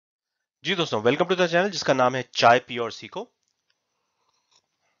जी दोस्तों, welcome to the channel जिसका नाम है चाय पियो और सीखो।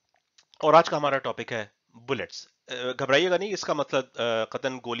 और आज का हमारा टॉपिक है बुलेट्स। घबराइएगा नहीं, इसका मतलब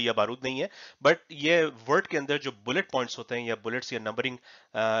कतन गोली या बारूद नहीं है। बट ये वर्ड के अंदर जो बुलेट पॉइंट्स होते हैं या बुलेट्स या नंबरिंग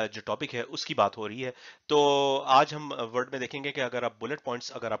जो टॉपिक है उसकी बात हो रही है। तो आज हम वर्ड में देखेंगे कि अगर आप बुलेट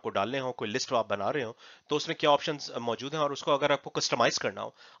पॉइंट्स अगर आपको डालने हो, कोई लिस्ट आप बना रहे हो, तो उसमें क्या ऑप्शंस मौजूद हैं, और उसको अगर आपको कस्टमाइज करना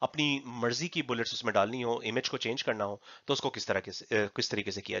हो, अपनी मर्जी की बुलेट्स उसमें डालनी हो, इमेज को चेंज करना हो, तो उसको किस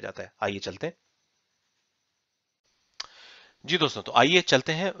तरीके से किया जाता है। आइए चलते हैं। जी दोस्तों, तो आइए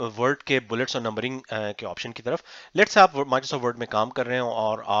चलते हैं वर्ड के बुलेट्स और नंबरिंग के ऑप्शन की तरफ। लेट्स आप माइक्रोसॉफ्ट वर्ड में काम कर रहे हो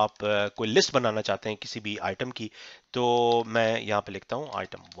और आप कोई लिस्ट बनाना चाहते हैं किसी भी आइटम की। तो मैं यहाँ पे लिखता हूँ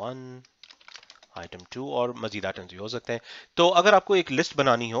आइटम 1, आइटम 2, और मजीद आइटम्स भी हो सकते हैं। तो अगर आपको एक लिस्ट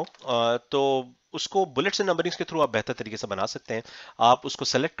बनानी हो तो उसको बुलेट्स एंड नंबरिंग्स के थ्रू आप बेहतर तरीके से बना सकते हैं। आप उसको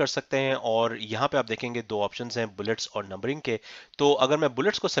सेलेक्ट कर सकते हैं और यहाँ पे आप देखेंगे दो ऑप्शंस हैं, बुलेट्स और नंबरिंग के। तो अगर मैं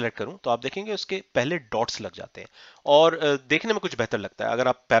बुलेट्स को सेलेक्ट करूं तो आप देखेंगे उसके पहले डॉट्स लग जाते हैं और देखने में कुछ बेहतर लगता है। अगर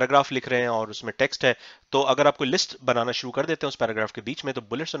आप पैराग्राफ लिख रहे हैं और उसमें टेक्स्ट है, तो अगर आप कोई लिस्ट बनाना शुरू कर देते हैं उस पैराग्राफ के बीच में, तो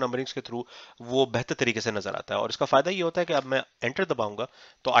बुलेट्स और नंबरिंग्स के थ्रू वो बेहतर तरीके से नजर आता है। और इसका फायदा ये होता है कि अब मैं एंटर दबाऊंगा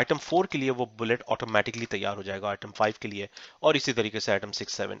तो आइटम 4 के लिए वो बुलेट ऑटोमेटिकली तैयार हो जाएगा, आइटम 5 के लिए, और इसी तरीके से आइटम 6,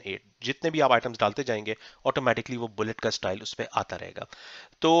 7, 8 जितने भी आप आइटम्स डालते जाएंगे ऑटोमेटिकली वो बुलेट का स्टाइल उस पर आता रहेगा।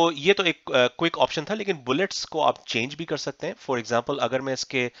 तो ये तो एक क्विक ऑप्शन था, लेकिन बुलेट्स को आप चेंज भी कर सकते हैं। फॉर एग्जांपल, अगर मैं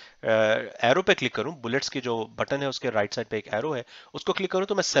इसके एरो पे क्लिक करूं, बुलेट्स के जो बटन है उसके राइट साइड पे एक एरो है, उसको क्लिक करूं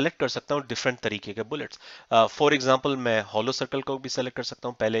तो मैं सेलेक्ट कर सकता हूं डिफरेंट तरीके के बुलेट्स। फॉर एग्जांपल, मैं हॉलो सर्कल को भी सेलेक्ट कर सकता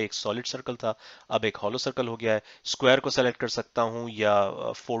हूं। पहले एक सॉलिड सर्कल था, अब एक हॉलो सर्कल हो गया है। स्क्वायर को सेलेक्ट कर सकता हूं,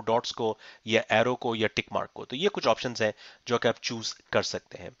 या फोर डॉट्स को, या एरो को, या टिक मार्क को। तो ये कुछ ऑप्शंस हैं जो कि आप चूज कर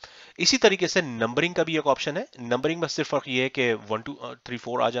सकते हैं। इसी तरीके से नंबरिंग का भी एक ऑप्शन है। नंबरिंग में सिर्फ फर्क ये है कि 1 2 3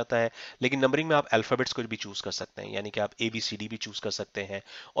 4 आ जाता है, लेकिन नंबरिंग में आप अल्फाबेट्स को भी चूज कर सकते हैं, यानी कि आप ABCD भी चूज कर सकते हैं।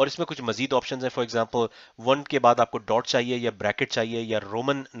 और इसमें कुछ मजीद ऑप्शंस हैं। फॉर एग्जांपल, 1 के बाद आपको डॉट चाहिए, या ब्रैकेट चाहिए, या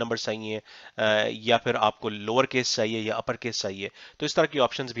रोमन नंबर चाहिए, या फिर आपको लोअर केस चाहिए या अपर केस चाहिए। तो इस तरह की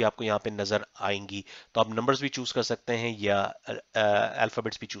ऑप्शंस भी आपको यहाँ पे नजर आएंगी। तो आप नंबर्स भी चूज कर सकते हैं या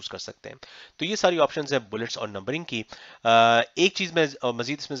अल्फाबेट्स भी चूज कर सकते हैं। तो ये सारी ऑप्शंस हैं बुलेट्स और नंबरिंग की। एक चीज मैं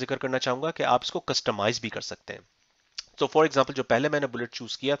मजीद इसमें जिक्र करना चाहूंगा कि आप इसको कस्टमाइज भी कर सकते हैं। तो फॉर एग्जांपल, जो पहले मैंने बुलेट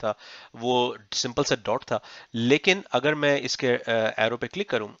चूज किया था वो सिंपल से डॉट था, लेकिन अगर मैं इसके एरो पे क्लिक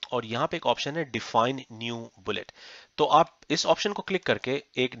करूं और यहाँ पे एक ऑप्शन है डिफाइन न्यू बुलेट, तो आप इस ऑप्शन को क्लिक करके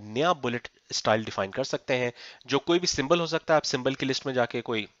एक नया बुलेट स्टाइल डिफाइन कर सकते हैं। जो कोई भी सिंबल हो सकता है, आप सिंबल की लिस्ट में जाके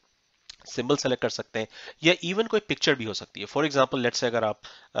कोई सिंबल सेलेक्ट कर सकते हैं, या इवन कोई पिक्चर भी हो सकती है। फॉर एग्जांपल, लेट्स से अगर आप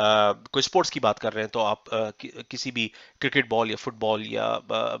कोई स्पोर्ट्स की बात कर रहे हैं, तो आप किसी भी क्रिकेट बॉल या फुटबॉल या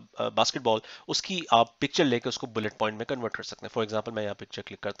बास्केटबॉल, उसकी आप पिक्चर लेके उसको बुलेट पॉइंट में कन्वर्ट कर सकते हैं। फॉर एग्जांपल, मैं यहाँ पिक्चर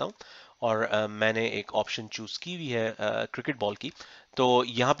क्लिक करता हूँ और मैंने एक ऑप्शन चूज की हुई है क्रिकेट बॉल की। तो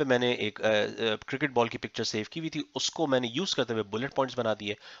यहाँ पे मैंने एक क्रिकेट बॉल की पिक्चर सेव की हुई थी, उसको मैंने यूज करते हुए बुलेट पॉइंट्स बना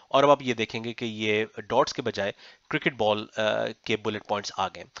दिए। और अब आप ये देखेंगे कि ये डॉट्स के बजाय क्रिकेट बॉल के बुलेट पॉइंट्स आ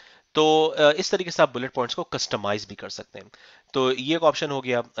गए। तो इस तरीके से आप बुलेट पॉइंट्स को कस्टमाइज भी कर सकते हैं। तो ये एक ऑप्शन हो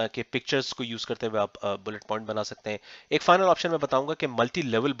गया कि पिक्चर्स को यूज करते हुए आप बुलेट पॉइंट बना सकते हैं। एक फाइनल ऑप्शन मैं बताऊंगा कि मल्टी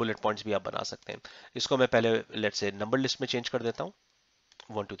लेवल बुलेट पॉइंट्स भी आप बना सकते हैं। इसको मैं पहले लेट्स से नंबर लिस्ट में चेंज कर देता हूँ,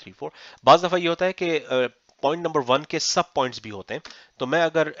 1 2 3 4। बाज दफा ये होता है कि पॉइंट नंबर 1 के सब पॉइंट्स भी होते हैं। तो मैं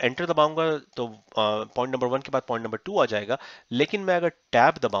अगर एंटर दबाऊंगा तो पॉइंट नंबर 1 के बाद पॉइंट नंबर 2 आ जाएगा। लेकिन मैं अगर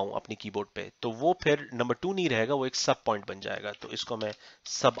टैब दबाऊं अपनी कीबोर्ड पे, तो वो फिर नंबर 2 नहीं रहेगा, वो एक सब पॉइंट बन जाएगा। तो इसको मैं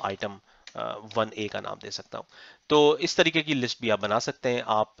सब आइटम 1A का नाम दे सकता हूँ। तो इस तरीके की लिस्ट भी आप बना सकते हैं।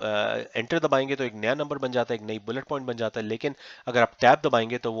 आप एंटर दबाएंगे तो एक नया नंबर बन जाता है, एक नई बुलेट पॉइंट बन जाता है। लेकिन अगर आप टैब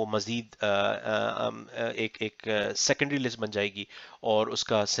दबाएंगे तो वो मजीद एक एक सेकेंडरी लिस्ट बन जाएगी और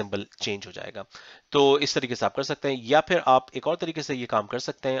उसका सिंबल चेंज हो जाएगा। तो इस तरीके से आप कर सकते हैं, या फिर आप एक और तरीके से ये काम कर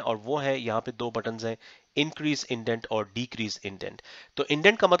सकते हैं, और वो है यहाँ पे दो बटन्स हैं, इंक्रीज इंडेंट और डिक्रीज इंडेंट। तो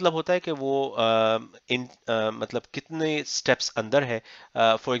इंडेंट का मतलब होता है कि वो मतलब कितने स्टेप्स अंदर है।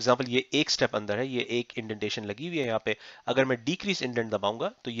 फॉर एग्जांपल, ये एक स्टेप अंदर है, ये एक इंडेंटेशन लगी हुई है यहाँ पे। अगर मैं डिक्रीज इंडेंट दबाऊंगा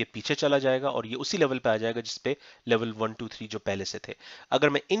तो ये पीछे चला जाएगा और ये उसी लेवल पे आ जाएगा जिसपे लेवल 1 2 3 जो पहले से थे। अगर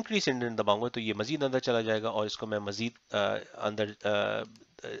मैं इंक्रीज इंडेंट दबाऊंगा तो ये मजीद अंदर चला जाएगा और इसको मैं मजीद अंदर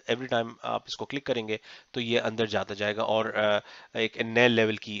एवरी टाइम आप इसको क्लिक करेंगे तो ये अंदर जाता जाएगा और एक नए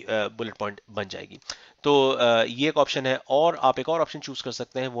लेवल की बुलेट पॉइंट बन जाएगी। तो ये एक ऑप्शन है। और आप एक और ऑप्शन चूज कर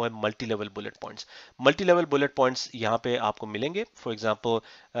सकते हैं, वो है multi level bullet points. Multi level bullet points यहाँ पे आपको मिलेंगे। फॉर एग्जांपल,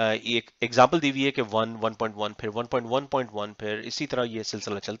 एक एग्जांपल दी हुई है कि 1 1.1, फिर 1.1.1, फिर इसी तरह ये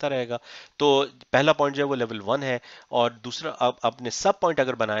सिलसिला चलता रहेगा। तो पहला पॉइंट जो है वो लेवल 1 है, और दूसरा आप अपने सब पॉइंट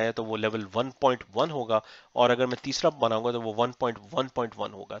अगर बनाया है तो वो लेवल 1.1 होगा, और अगर मैं तीसरा बनाऊंगा तो वो 1.1.1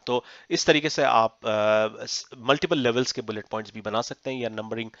 1 होगा। तो इस तरीके से आप मल्टीपल लेवल्स के बुलेट पॉइंट्स भी बना सकते हैं या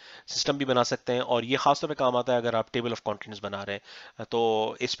नंबरिंग सिस्टम भी बना सकते हैं, और ये खासतौर पे काम आता है अगर आप टेबल ऑफ कंटेंट्स बना रहे हैं। तो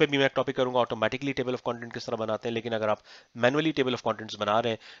इस पे भी मैं टॉपिक करूंगा ऑटोमेटिकली टेबल ऑफ कंटेंट किस तरह बनाते हैं, लेकिन अगर आप मैनुअली टेबल ऑफ कंटेंट्स बना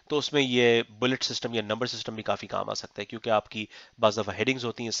रहे हैं तो उसमें ये बुलेट सिस्टम या नंबर सिस्टम भी काफ़ी काम आ सकता है, क्योंकि आपकी बाज़ दफ़ा हेडिंग्स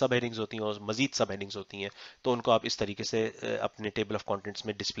होती हैं, सब हेडिंग्स होती हैं और मजीद सब हेडिंग्स होती हैं, तो उनको आप इस तरीके से अपने टेबल ऑफ कंटेंट्स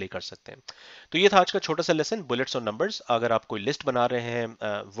में डिस्प्ले कर सकते हैं। तो ये था आज का छोटा सा लेसन, बुलेट्स और नंबर्स। अगर आप कोई लिस्ट बना रहे हैं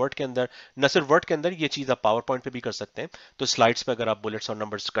वर्ड के अंदर, न सिर्फ वर्ड के अंदर, ये चीज़ आप पावर पॉइंट पे भी कर सकते हैं। तो स्लाइड्स पे अगर आप बुलेट्स और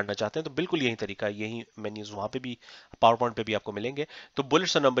नंबर्स करना चाहते हैं तो बिल्कुल यही तरीका है, यही मेन्यूज वहाँ पे भी पावर पॉइंट पे भी आपको मिलेंगे। तो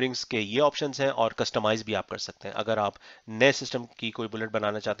बुलेट्स और नंबरिंग्स के ये ऑप्शंस हैं, और कस्टमाइज भी आप कर सकते हैं। अगर आप नए सिस्टम की कोई बुलेट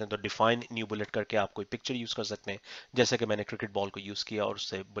बनाना चाहते हैं तो डिफाइन न्यू बुलेट करके आप कोई पिक्चर यूज कर सकते हैं, जैसे कि मैंने क्रिकेट बॉल को यूज किया और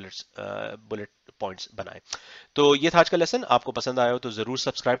उससे बुलेट पॉइंट्स बनाए। तो ये था आज का लेसन। आपको पसंद आया हो तो जरूर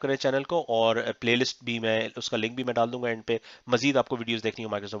सब्सक्राइब करें चैनल को, और प्लेलिस्ट भी मैं, उसका लिंक भी मैं डाल दूंगा एंड पे। मजीद आपको वीडियोस देखनी हो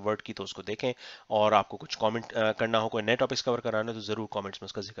माइक्रोसॉफ्ट वर्ड की तो उसको देखें, और आपको कुछ कमेंट करना हो, कोई नए टॉपिक्स कवर कराना हो तो जरूर कमेंट्स में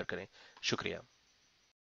उसका जिक्र करें। शुक्रिया।